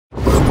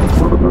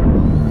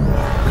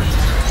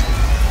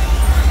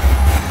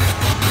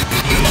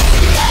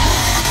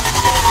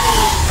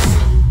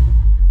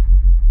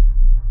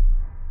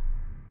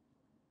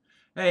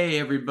Hey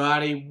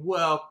everybody,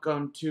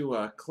 welcome to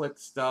a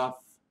Clixed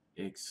Off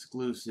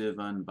exclusive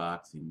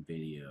unboxing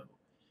video.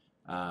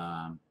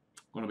 I'm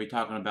going to be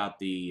talking about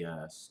the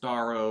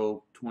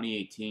Starro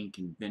 2018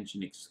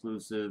 convention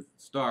exclusive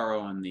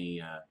Starro and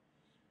the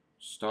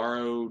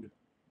Starro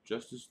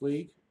Justice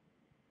League.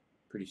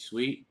 Pretty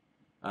sweet.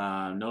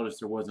 Notice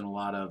there wasn't a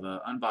lot of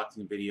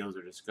unboxing videos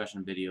or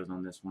discussion videos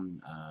on this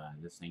one.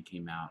 This thing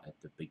came out at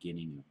the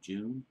beginning of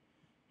June,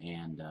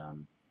 and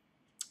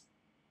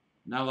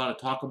not a lot of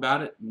talk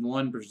about it.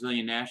 Won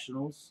Brazilian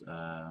Nationals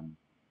a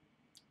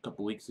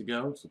couple weeks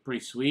ago, so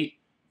pretty sweet.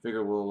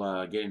 Figure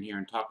we'll get in here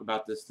and talk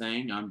about this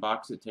thing,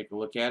 unbox it, take a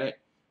look at it.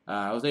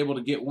 I was able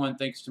to get one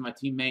thanks to my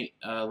teammate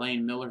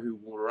Lane Miller, who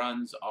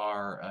runs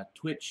our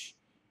Twitch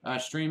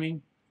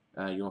streaming.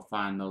 You'll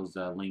find those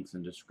links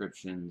and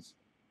descriptions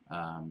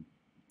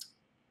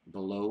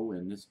below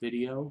in this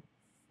video.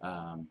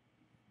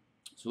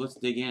 So let's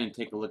dig in and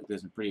take a look at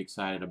this. I'm pretty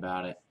excited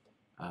about it.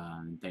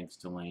 And thanks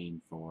to Lane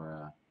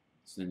for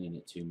sending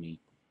it to me.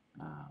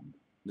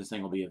 This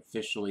thing will be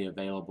officially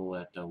available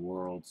at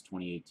Worlds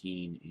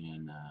 2018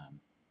 in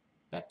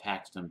at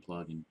PAX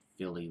Unplugged in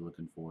Philly.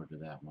 Looking forward to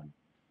that one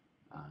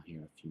here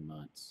in a few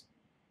months.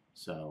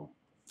 So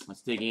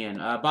let's dig in.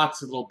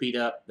 Box is a little beat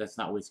up. That's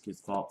not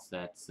WizKid's fault.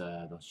 That's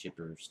the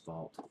shipper's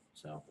fault.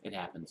 So it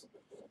happens.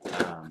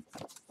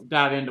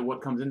 Dive into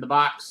what comes in the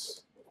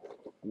box,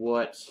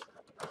 what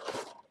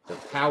the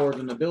powers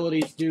and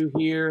abilities do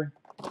here.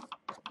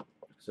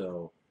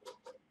 So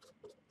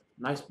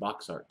nice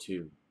box art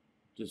too.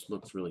 Just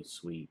looks really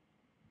sweet.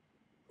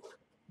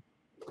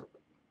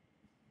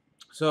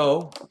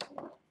 So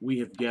we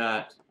have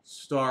got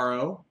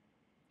Starro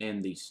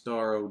and the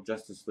Starro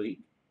Justice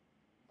League.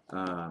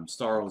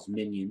 Starro's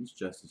Minions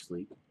Justice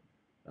League.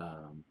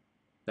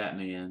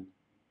 Batman,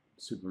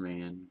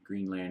 Superman,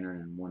 Green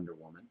Lantern, and Wonder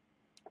Woman.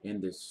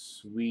 And this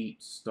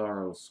sweet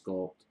Starro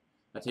sculpt.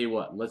 I tell you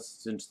what,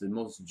 since the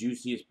most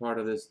juiciest part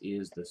of this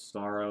is the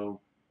Starro,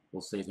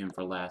 we'll save him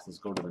for last. Let's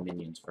go to the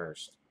Minions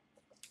first.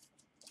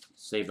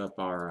 Save up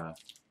our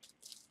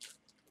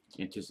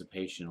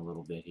anticipation a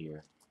little bit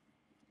here.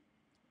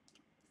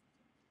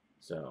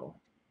 So,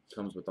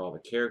 comes with all the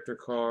character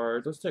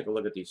cards. Let's take a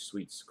look at these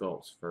sweet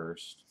sculpts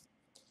first.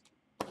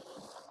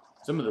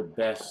 Some of the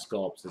best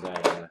sculpts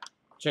that I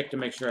checked to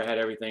make sure I had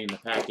everything in the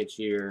package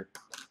here.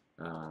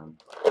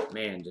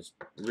 Man, just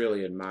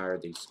really admire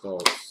these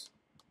sculpts.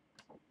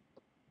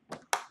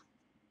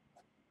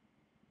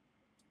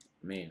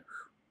 Man,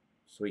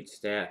 sweet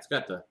stats.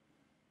 Got the,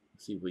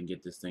 let's see if we can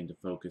get this thing to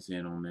focus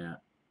in on that.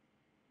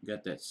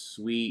 Got that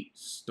sweet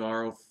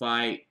Starro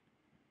fight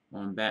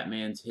on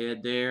Batman's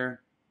head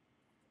there.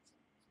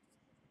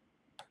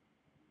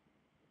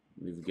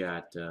 We've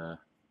got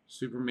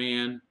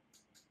Superman.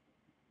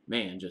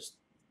 Man, just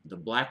the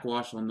black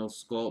wash on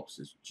those sculpts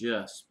is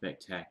just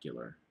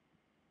spectacular.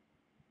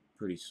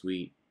 Pretty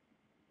sweet.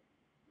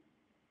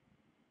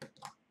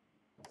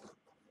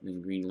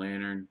 Then Green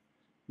Lantern.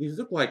 These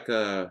look like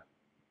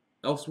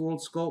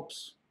Elseworld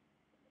sculpts,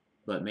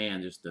 but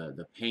man, just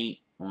the paint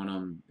on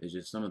them is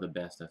just some of the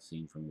best I've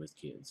seen from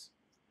WizKids.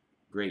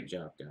 Great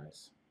job,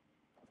 guys.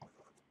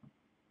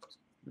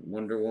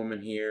 Wonder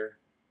Woman here.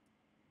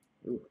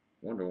 Ooh,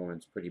 Wonder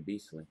Woman's pretty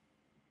beastly.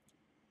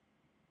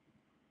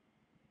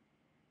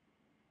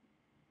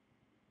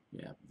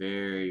 Yeah,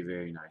 very,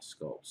 very nice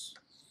sculpts.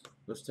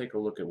 Let's take a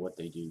look at what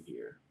they do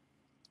here.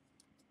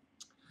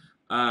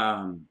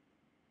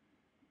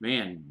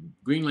 Man,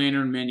 Green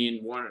Lantern Minion,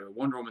 Wonder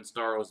Woman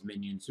Starro's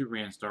Minion,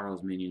 Superman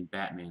Starro's Minion,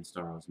 Batman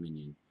Starro's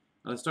Minion.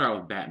 Let's start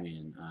with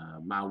Batman.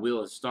 My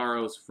will is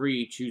Starro's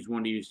free. Choose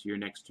one to use to your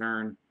next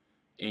turn.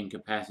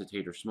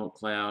 Incapacitate or Smoke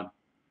Cloud.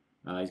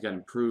 He's got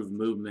improved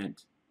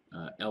movement,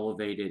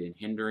 elevated and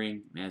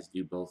hindering, as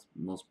do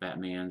most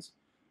Batmans.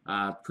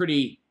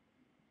 Pretty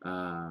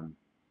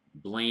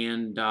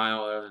bland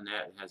dial. Other than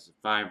that, it has a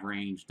 5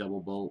 range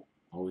double bolt.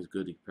 Always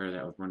good to compare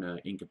that with one to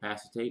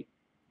Incapacitate.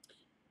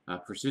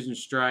 Precision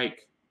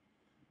Strike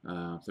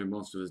through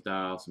most of his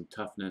dial, some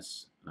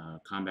toughness,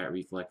 combat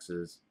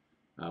reflexes,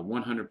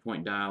 100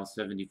 point dial,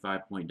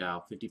 75 point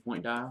dial, 50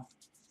 point dial.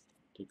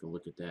 Take a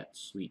look at that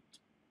sweet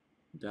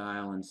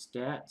dial and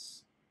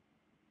stats.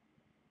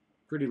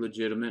 Pretty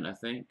legitimate, I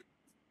think.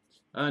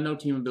 No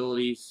team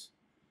abilities.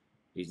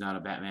 He's not a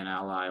Batman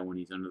ally when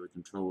he's under the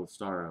control of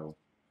Starro.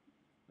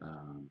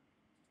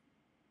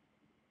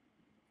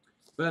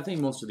 But I think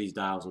most of these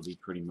dials will be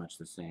pretty much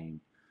the same.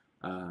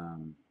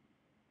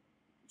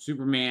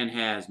 Superman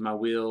has my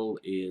will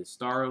is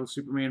Starro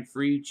Superman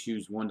free.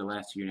 Choose one to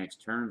last to your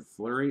next turn.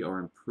 Flurry or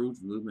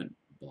improved movement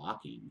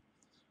blocking.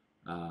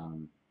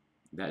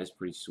 That is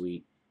pretty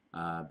sweet.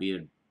 Be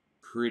a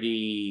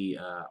pretty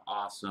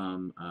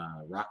awesome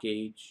Rock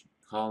Age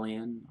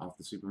call-in off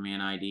the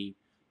Superman ID,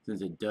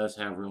 since it does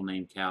have real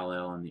name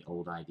Kal-El and the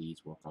old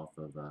IDs work off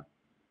of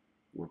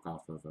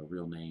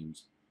real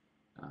names.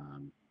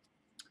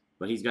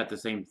 But he's got the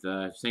same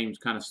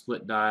kind of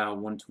split dial,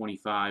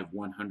 125,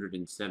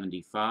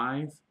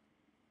 175.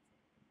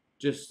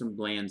 Just some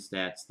bland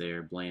stats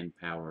there, bland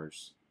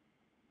powers.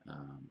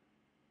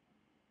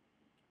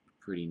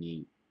 Pretty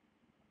neat.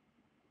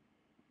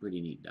 Pretty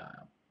neat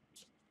dial.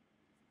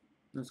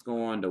 Let's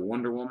go on to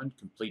Wonder Woman,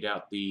 complete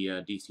out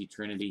the DC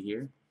Trinity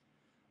here.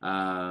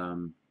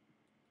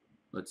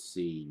 Let's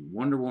see.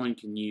 Wonder Woman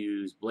can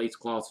use Blade's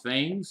Claw's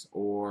Fangs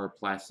or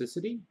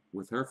Plasticity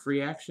with her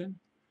free action.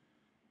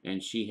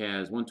 And she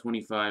has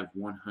 125,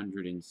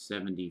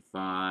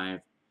 175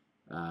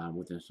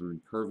 with some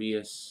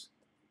Impervious.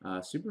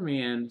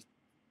 Superman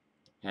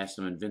has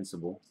some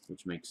Invincible,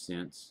 which makes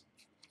sense.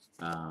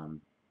 And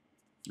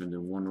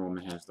then Wonder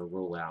Woman has the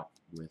rollout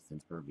with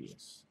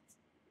Impervious.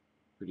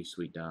 Pretty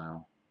sweet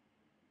dial.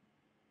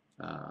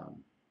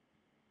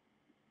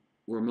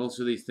 Where most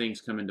of these things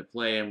come into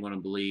play, I'm going to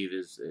believe,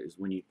 is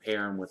when you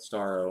pair them with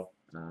Starro.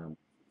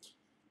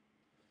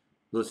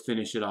 Let's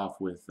finish it off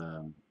with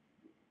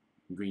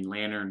Green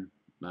Lantern.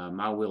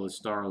 My will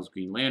is Starro's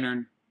Green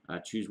Lantern.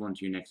 Choose one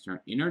to your next turn.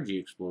 Energy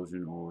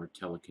Explosion or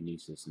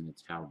Telekinesis, and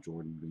it's Hal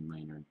Jordan Green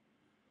Lantern.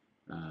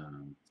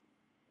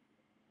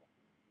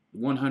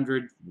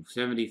 100,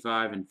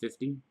 75, and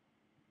 50.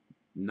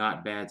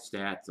 Not bad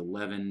stats.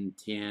 11,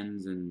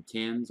 10s, and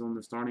 10s on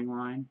the starting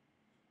line.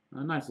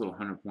 A nice little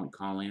 100-point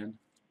call-in.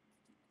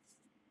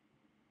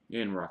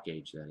 In Rock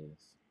Age, that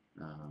is.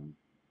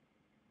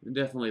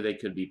 Definitely they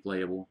could be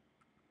playable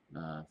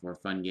for a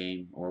fun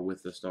game or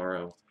with the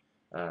Starro.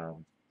 But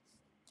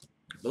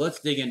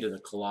let's dig into the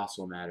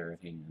colossal matter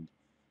at hand.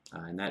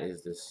 And that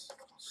is this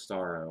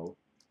Starro.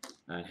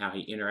 And how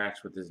he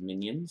interacts with his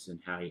minions and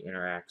how he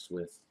interacts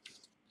with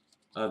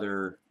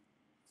other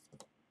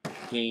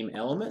game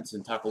elements.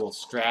 And talk a little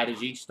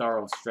strategy,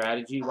 Starro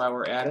strategy while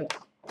we're at it.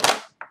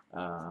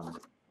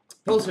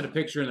 Posted a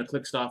picture in the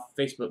Clixed Off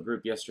Facebook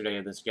group yesterday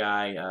of this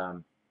guy.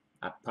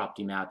 I propped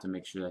him out to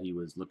make sure that he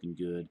was looking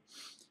good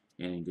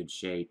and in good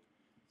shape.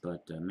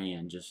 But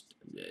man,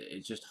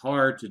 it's just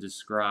hard to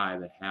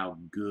describe how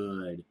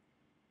good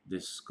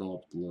this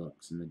sculpt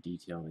looks and the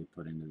detail they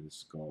put into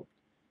this sculpt.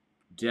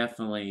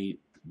 Definitely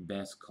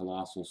best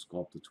colossal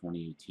sculpt of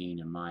 2018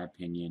 in my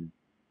opinion.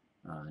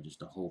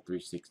 Just a whole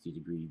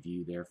 360-degree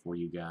view there for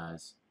you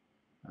guys.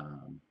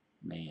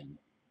 Man.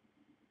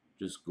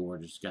 Just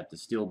gorgeous. Got the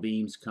steel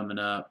beams coming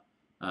up.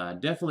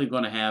 Definitely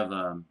going to have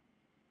to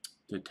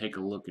take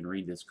a look and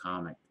read this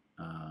comic.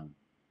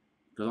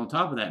 Because on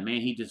top of that,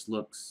 man, he just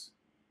looks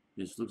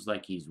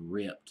like he's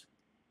ripped.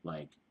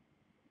 Like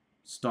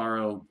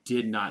Starro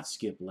did not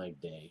skip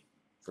leg day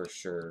for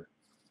sure.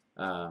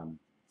 So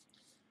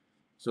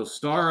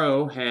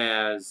Starro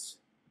has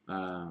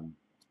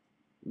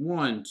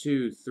 1,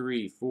 2,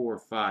 3, 4,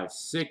 5,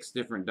 6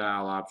 different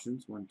dial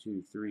options. 1,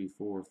 2, 3,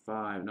 4,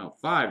 5. No,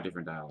 5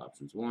 different dial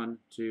options. 1,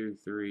 2,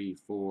 3,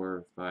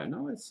 4, 5.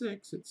 No, it's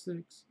 6. It's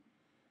 6.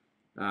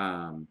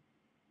 Because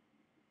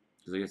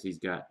I guess he's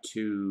got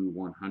 2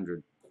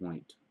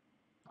 100-point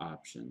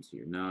options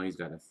here. No, he's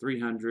got a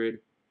 300,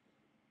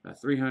 a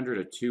 300,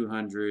 a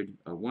 200,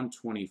 a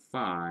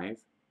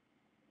 125.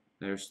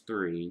 There's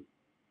 3.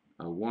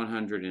 A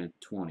 100 and a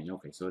 20.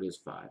 Okay, so it is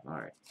 5. All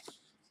right.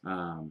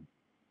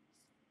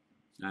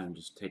 I'm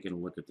just taking a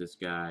look at this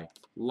guy.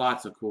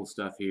 Lots of cool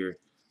stuff here.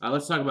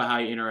 Let's talk about how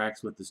he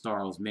interacts with the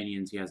Starro's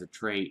minions. He has a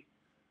trait.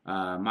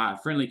 My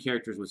friendly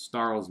characters with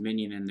Starro's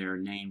minion in their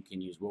name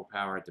can use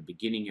willpower at the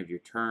beginning of your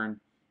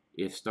turn.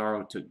 If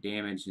Starro took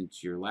damage into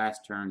your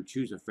last turn,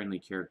 choose a friendly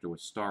character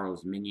with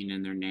Starro's minion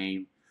in their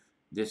name.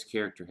 This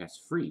character has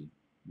free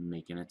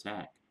make an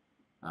attack.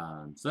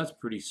 So that's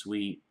pretty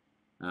sweet.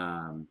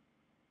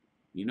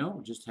 You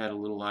know, just had a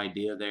little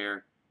idea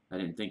there. I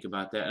didn't think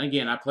about that. And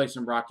again, I play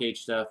some Rock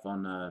Age stuff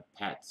on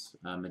Pat's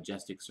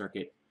Majestic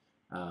Circuit.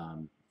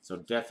 So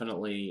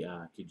definitely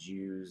could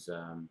use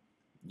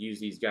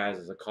these guys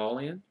as a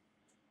call-in.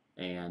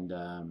 And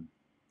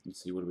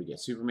let's see, what do we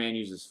get? Superman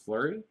uses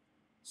Flurry.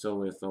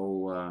 So if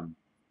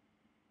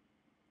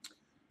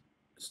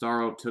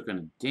Starro took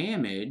a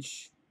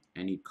damage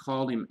and he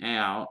called him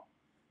out,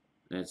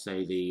 let's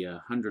say the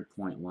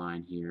 100-point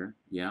line here,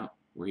 yeah,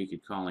 where he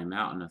could call him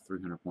out in a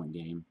 300-point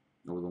game.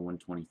 Over the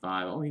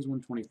 125. Oh, he's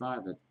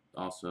 125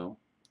 also.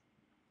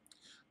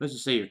 Let's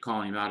just say you're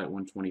calling him out at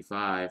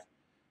 125.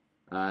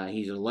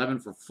 He's 11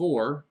 for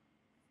 4.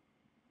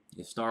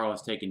 If Starro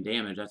has taken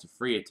damage, that's a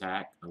free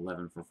attack,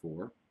 11 for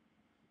 4.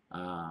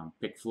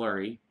 Pick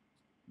Flurry.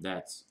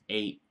 That's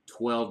 8,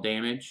 12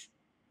 damage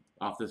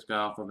off this guy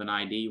off of an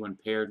ID when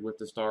paired with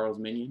the Starro's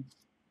minion.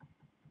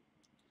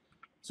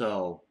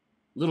 So,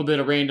 a little bit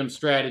of random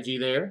strategy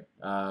there.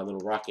 A little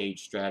Rock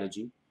Age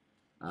strategy.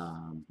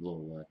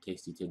 Little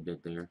tasty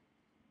tidbit there.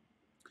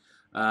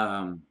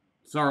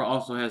 Starro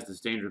also has the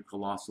standard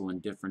Colossal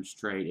Indifference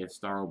trait. If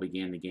Starro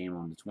began the game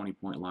on the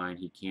 20-point line,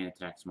 he can't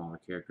attack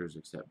smaller characters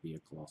except via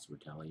Colossal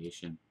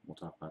Retaliation. We'll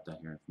talk about that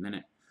here in a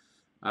minute.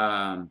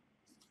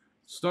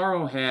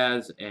 Starro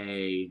has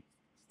a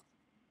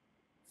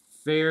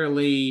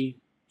fairly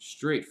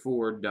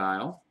straightforward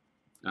dial.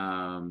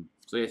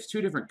 So he has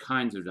 2 different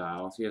kinds of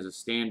dials. He has a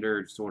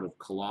standard sort of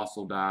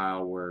Colossal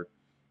dial where,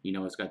 you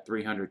know, it's got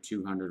 300,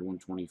 200,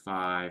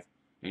 125,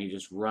 and he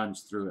just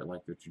runs through it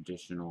like the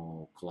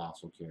traditional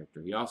Colossal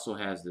character. He also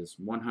has this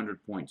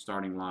 100-point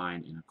starting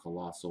line and a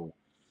Colossal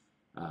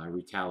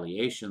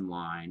Retaliation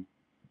line.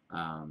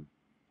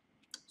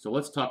 So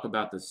let's talk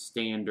about the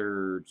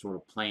standard sort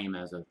of play him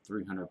as a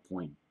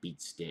 300-point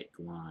beat stick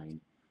line.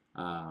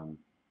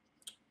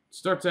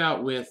 Starts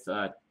out with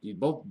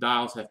both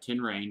dials have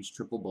 10 range,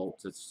 triple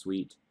bolts. That's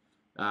sweet.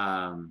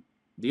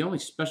 The only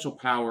special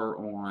power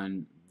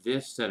on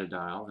this set of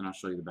dials, and I'll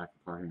show you the back of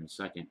the card here in a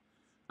second,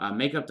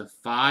 make up to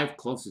 5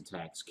 close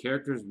attacks.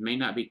 Characters may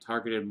not be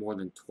targeted more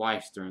than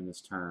twice during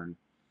this turn.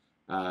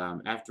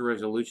 After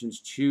resolutions,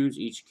 choose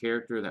each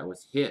character that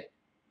was hit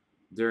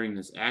during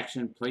this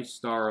action. Place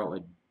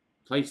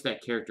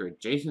that character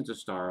adjacent to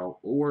Starro,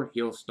 or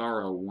heal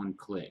Starro 1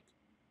 click.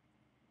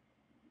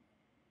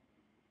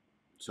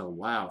 So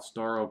wow,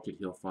 Starro could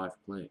heal 5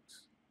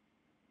 clicks.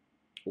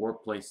 Or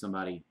place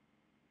somebody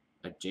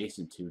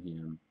adjacent to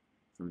him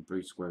from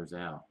 3 squares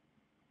out.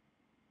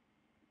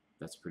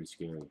 That's pretty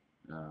scary.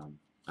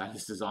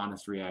 This is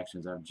honest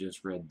reactions. I've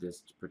just read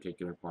this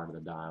particular part of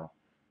the dial.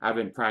 I've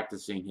been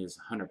practicing his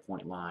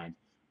 100-point line,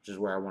 which is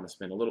where I want to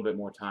spend a little bit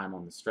more time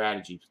on the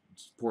strategy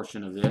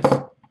portion of this.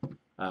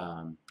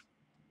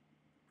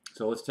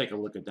 So let's take a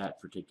look at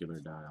that particular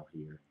dial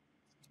here.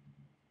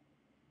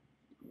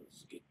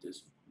 Let's get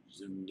this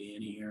zoomed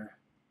in here.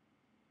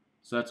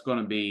 So that's going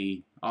to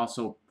be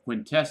also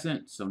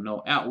quintessent, so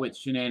no outwit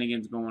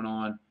shenanigans going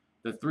on.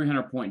 The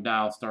 300-point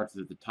dial starts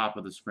at the top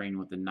of the screen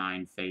with the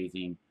 9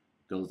 phasing,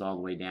 goes all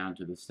the way down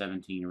to the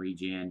 17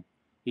 regen.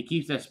 He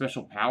keeps that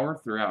special power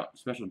throughout,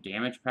 special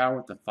damage power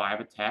with the 5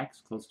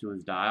 attacks close to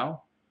his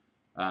dial.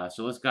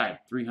 So this guy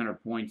at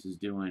 300 points is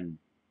doing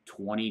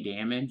 20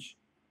 damage,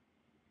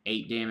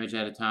 8 damage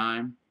at a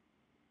time.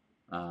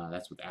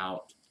 That's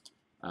without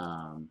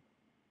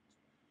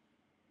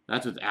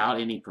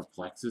any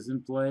perplexes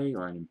in play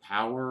or any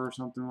power or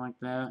something like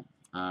that.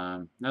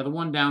 Now the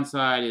one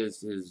downside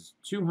is his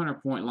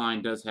 200-point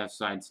line does have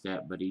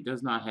sidestep, but he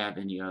does not have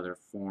any other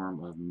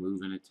form of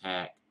move and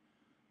attack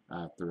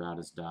throughout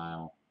his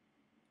dial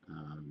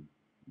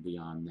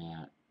beyond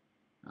that.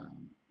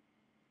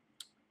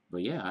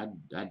 But yeah,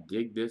 I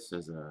dig this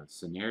as a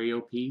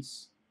scenario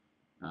piece.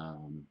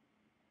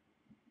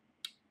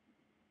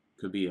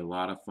 Could be a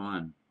lot of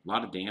fun, a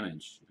lot of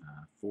damage.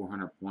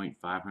 400-point,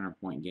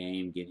 500-point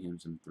game. Get him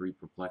some 3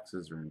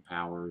 perplexes or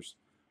empowers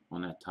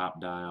on that top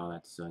dial.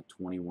 That's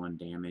 21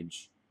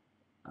 damage.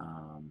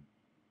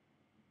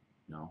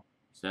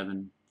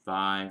 7,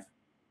 5.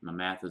 My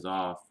math is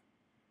off.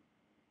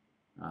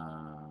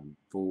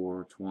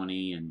 4,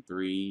 20, and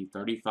 3,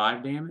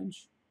 35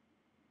 damage.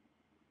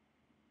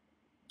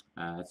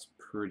 That's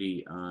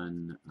pretty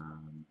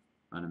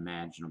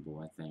unimaginable,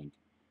 I think.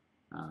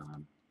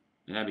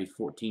 And that'd be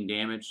 14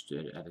 damage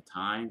at a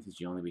time, since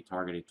you only be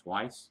targeted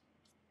twice.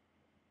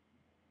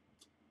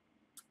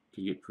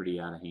 Could get pretty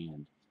out of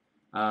hand.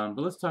 But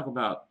let's talk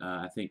about,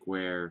 I think,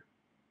 where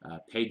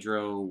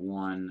Pedro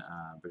won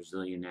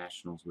Brazilian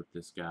Nationals with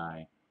this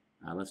guy.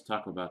 Let's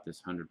talk about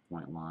this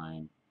 100-point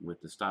line with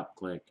the stop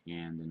click,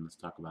 and then let's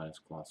talk about his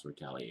colossal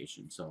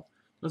retaliation. So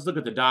let's look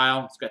at the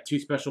dial. It's got 2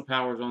 special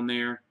powers on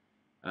there.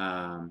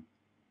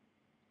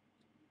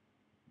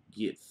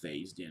 Get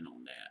phased in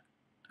on that.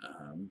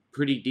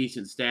 Pretty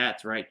decent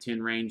stats, right?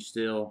 10 range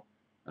still,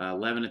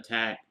 11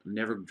 attack,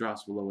 never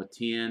drops below a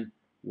 10.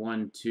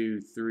 1,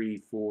 2,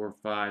 3, 4,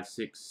 5,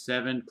 6,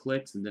 7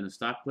 clicks, and then a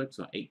stop click,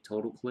 so 8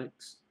 total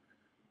clicks.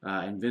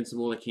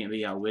 Invincible, it can't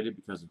be outwitted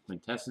because of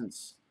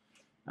quintessence.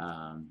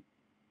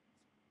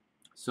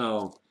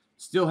 So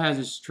still has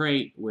his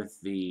trait with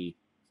the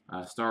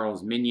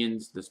Starro's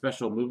minions. The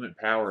special movement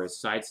power is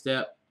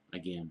sidestep.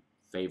 Again,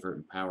 favorite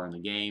and power in the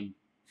game.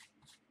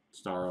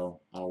 Starro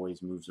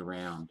always moves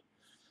around.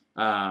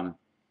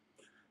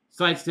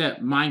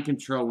 Sidestep mind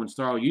control. When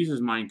Starro uses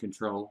mind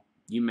control,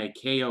 you may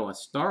KO a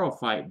Starro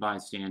fight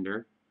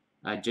bystander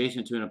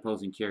adjacent to an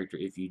opposing character.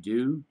 If you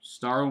do,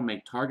 Starro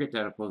may target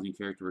that opposing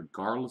character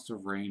regardless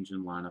of range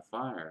and line of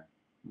fire.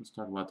 Let's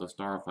talk about those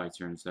Starro fights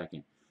here in a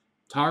second.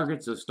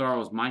 Targets of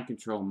Starro's mind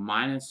control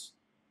minus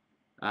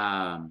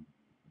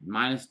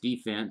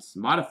defense,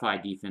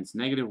 modified defense,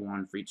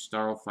 -1 for each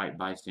Starro fight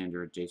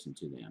bystander adjacent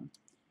to them.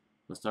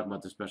 Let's talk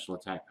about the special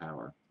attack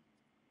power.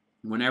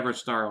 Whenever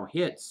Starro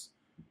hits,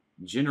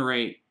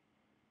 generate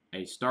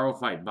a Starro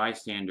fight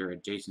bystander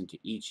adjacent to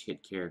each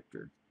hit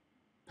character.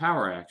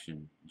 Power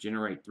action.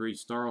 Generate 3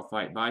 Starro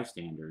fight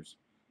bystanders.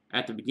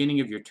 At the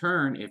beginning of your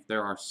turn, if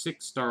there are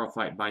 6 Starro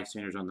fight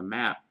bystanders on the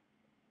map,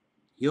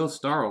 heal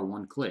Starro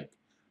 1 click.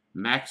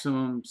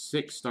 Maximum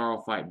 6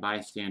 Starro fight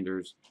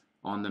bystanders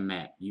on the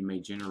map. You may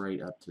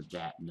generate up to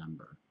that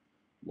number.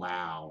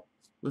 Wow.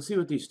 Let's see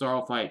what these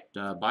Starro fight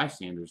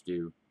bystanders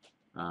do.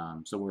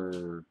 So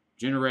we're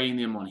generating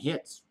them on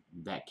hits.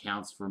 That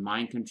counts for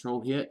mind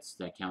control hits.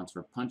 That counts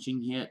for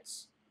punching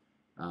hits.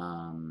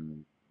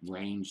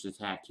 Ranged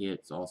attack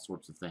hits. All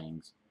sorts of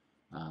things.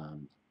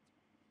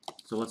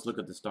 So let's look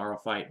at the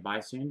Starro fight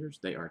bystanders.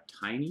 They are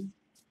tiny.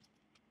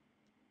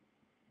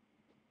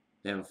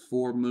 They have a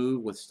 4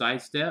 move with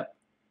sidestep.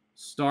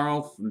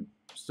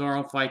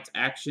 Starro fight's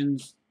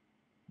actions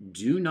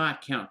do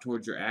not count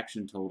towards your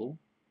action total.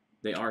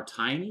 They are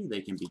tiny.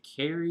 They can be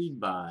carried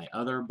by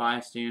other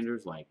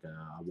bystanders like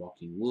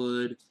Walking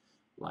Wood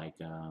like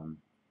a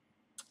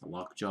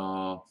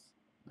Lockjaw.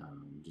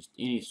 Just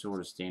any sort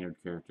of standard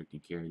character can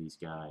carry these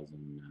guys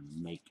and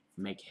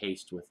make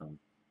haste with them.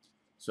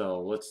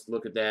 So let's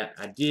look at that.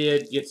 I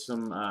did get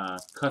some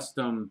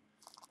custom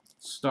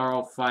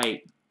Starro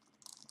Fight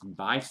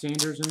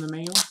bystanders in the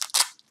mail.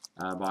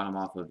 Bought them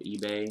off of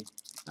eBay.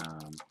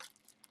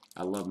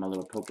 I love my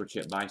little poker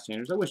chip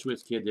bystanders. I wish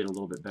WizKid did a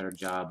little bit better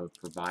job of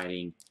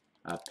providing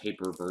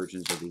paper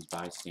versions of these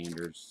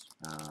bystanders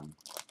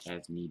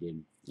as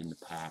needed in the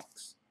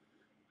packs.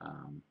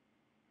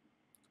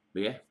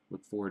 But yeah,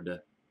 look forward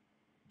to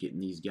getting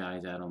these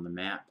guys out on the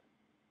map,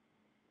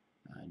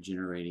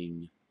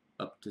 generating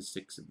up to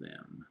 6 of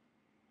them.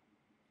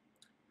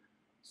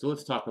 So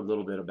let's talk a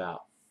little bit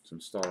about some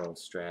Starro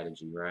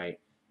strategy, right?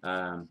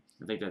 I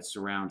think that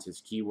surrounds his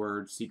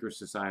keywords: Secret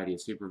Society, a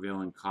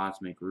Supervillain,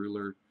 Cosmic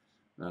Ruler.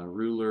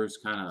 Ruler's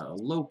kind of a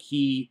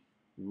low-key,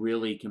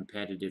 really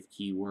competitive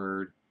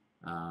keyword.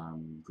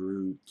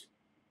 Groot,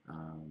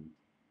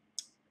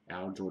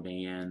 Al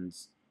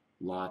Jordan's,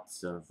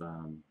 lots of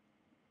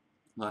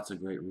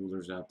great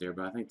rulers out there.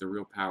 But I think the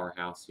real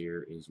powerhouse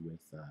here is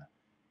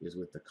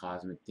with the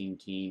Cosmic theme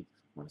team.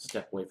 I want to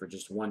step away for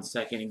just 1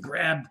 second and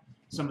grab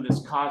some of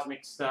this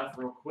Cosmic stuff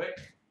real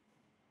quick.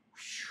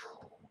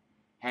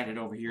 Had it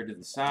over here to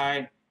the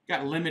side.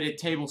 Got limited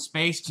table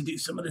space to do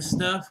some of this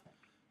stuff.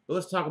 But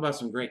let's talk about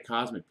some great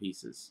Cosmic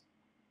pieces.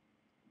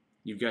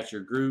 You've got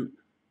your Groot.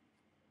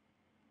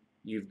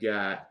 You've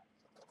got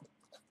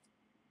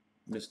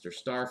Mr.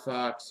 Star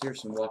Fox.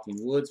 Here's some Walking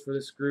Woods for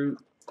this Groot.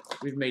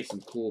 We've made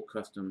some cool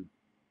custom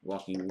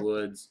Walking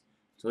Woods.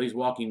 So these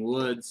Walking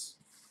Woods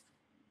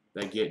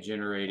that get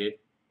generated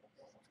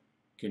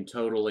can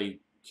totally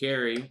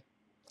carry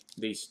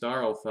these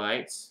Starro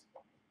fights.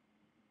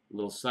 A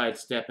little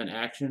sidestep in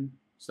action.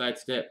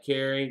 Sidestep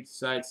carry,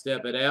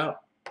 sidestep it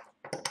out.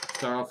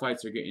 Starro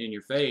fights are getting in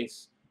your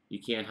face. You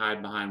can't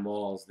hide behind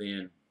walls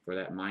then for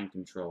that mind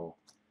control.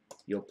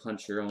 You'll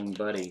punch your own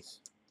buddies.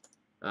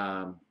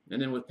 And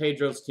then with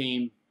Pedro's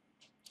team,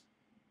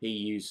 he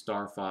used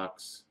Star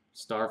Fox.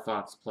 Star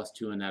Fox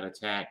 +2 in that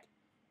attack.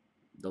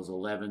 Those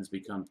 11s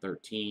become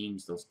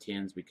 13s. Those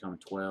 10s become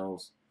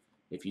 12s.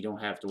 If you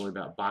don't have to worry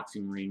about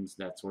boxing rings,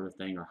 that sort of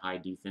thing, or high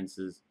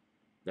defenses,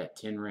 that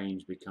 10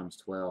 range becomes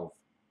 12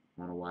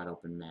 on a wide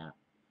open map.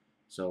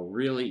 So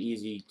really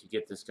easy to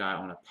get this guy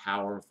on a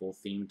powerful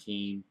theme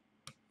team.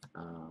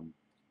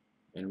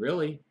 And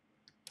really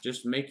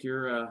just make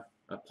your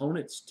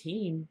opponent's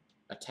team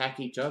attack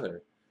each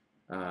other.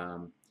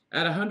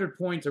 At 100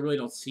 points, I really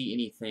don't see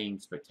anything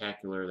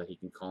spectacular that he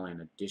can call in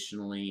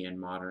additionally in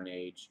Modern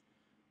Age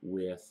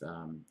with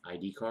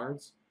ID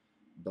cards.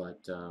 But,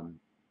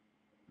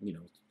 you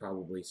know,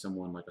 probably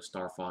someone like a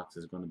Star Fox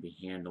is going to be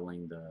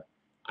handling the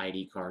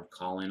ID card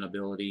call-in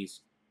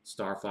abilities.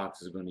 Star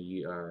Fox is going to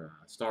use, or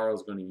Starro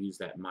is going to use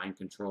that mind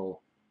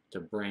control to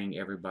bring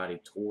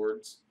everybody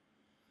towards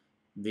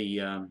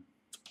the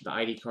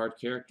ID card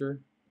character.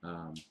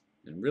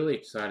 And really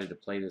excited to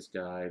play this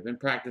guy. I've been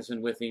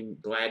practicing with him.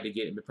 Glad to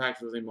been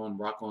practicing with him on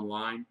Rock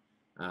Online.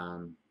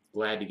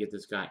 Glad to get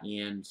this guy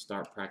in.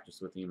 Start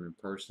practice with him in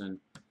person.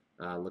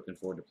 Looking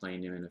forward to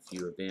playing him in a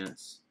few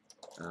events.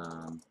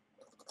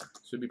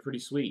 Should be pretty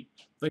sweet.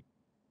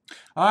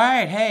 All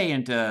right, hey,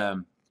 and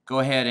go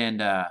ahead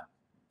and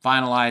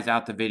finalize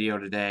out the video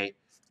today.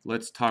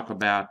 Let's talk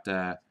about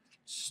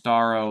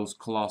Starro's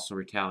Colossal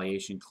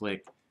Retaliation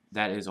Click.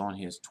 That is on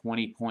his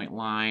 20-point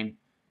line.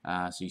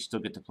 So you still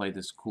get to play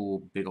this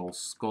cool big old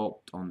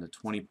sculpt on the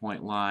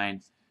 20-point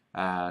line.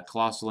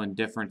 Colossal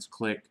Indifference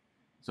Click.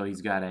 So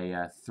he's got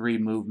a 3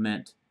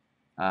 movement,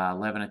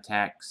 11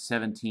 attack,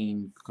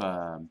 17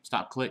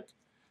 stop click.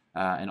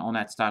 And on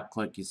that stop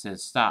click, it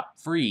says stop,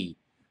 free.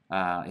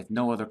 If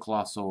no other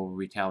Colossal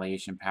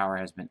Retaliation power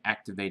has been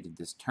activated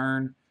this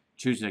turn,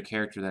 choose a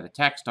character that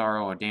attacks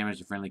Starro or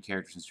damages a friendly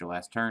character since your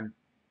last turn.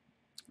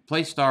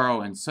 Place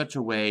Starro in such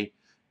a way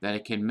that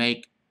it can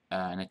make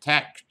an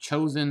attack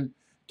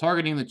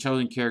targeting the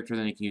chosen character.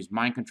 Then it can use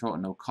mind control at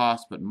no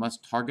cost, but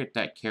must target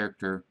that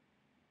character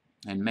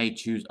and may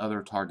choose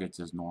other targets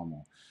as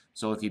normal.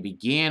 So if he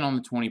began on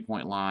the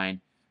 20-point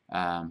line,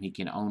 he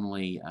can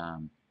only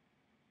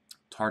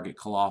target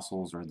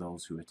Colossals or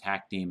those who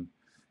attacked him.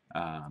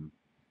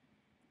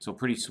 So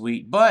pretty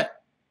sweet,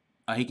 but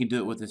he can do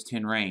it with his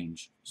 10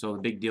 range. So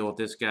the big deal with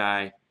this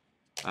guy,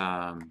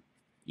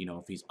 you know,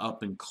 if he's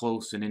up and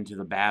close and into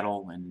the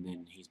battle and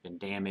then he's been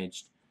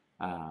damaged,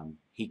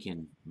 he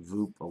can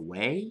voop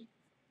away,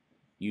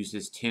 use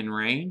his 10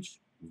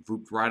 range,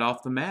 voop right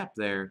off the map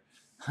there.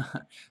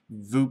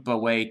 Voop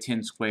away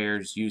 10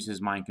 squares, use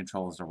his mind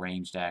control as a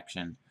ranged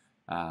action.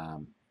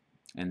 And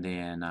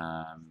then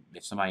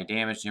if somebody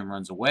damaged him,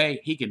 runs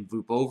away, he can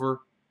voop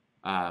over,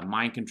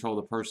 mind control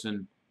the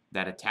person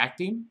that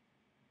attacked him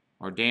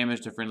or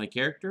damaged a friendly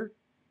character.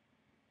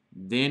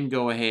 Then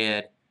go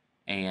ahead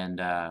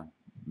and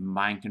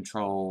mind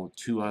control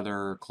 2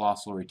 other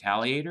Colossal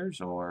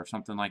Retaliators or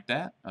something like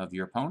that of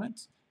your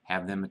opponents.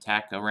 Have them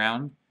attack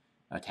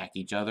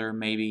each other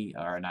maybe,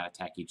 or not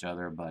attack each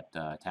other, but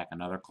attack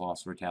another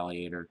Colossal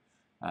Retaliator.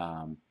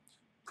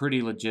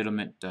 pretty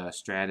legitimate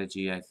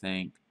strategy, I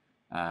think,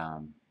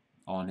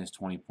 on his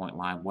 20-point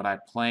line. Would I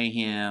play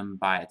him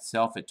by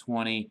itself at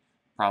 20?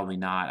 Probably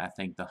not. I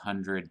think the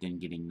 100, then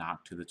getting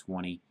knocked to the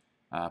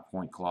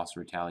 20-point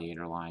Colossal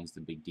Retaliator line is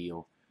the big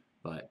deal.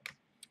 But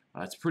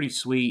it's pretty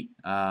sweet.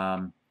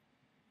 A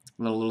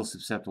little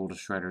susceptible to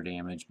shredder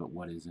damage, but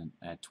what isn't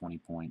at 20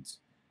 points?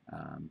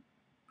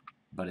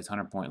 But his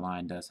 100-point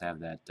line does have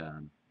that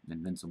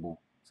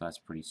invincible, so that's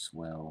pretty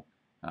swell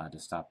to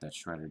stop that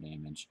shredder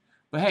damage.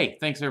 But hey,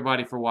 thanks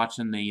everybody for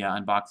watching the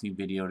unboxing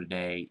video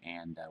today,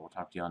 and we'll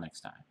talk to y'all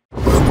next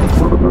time.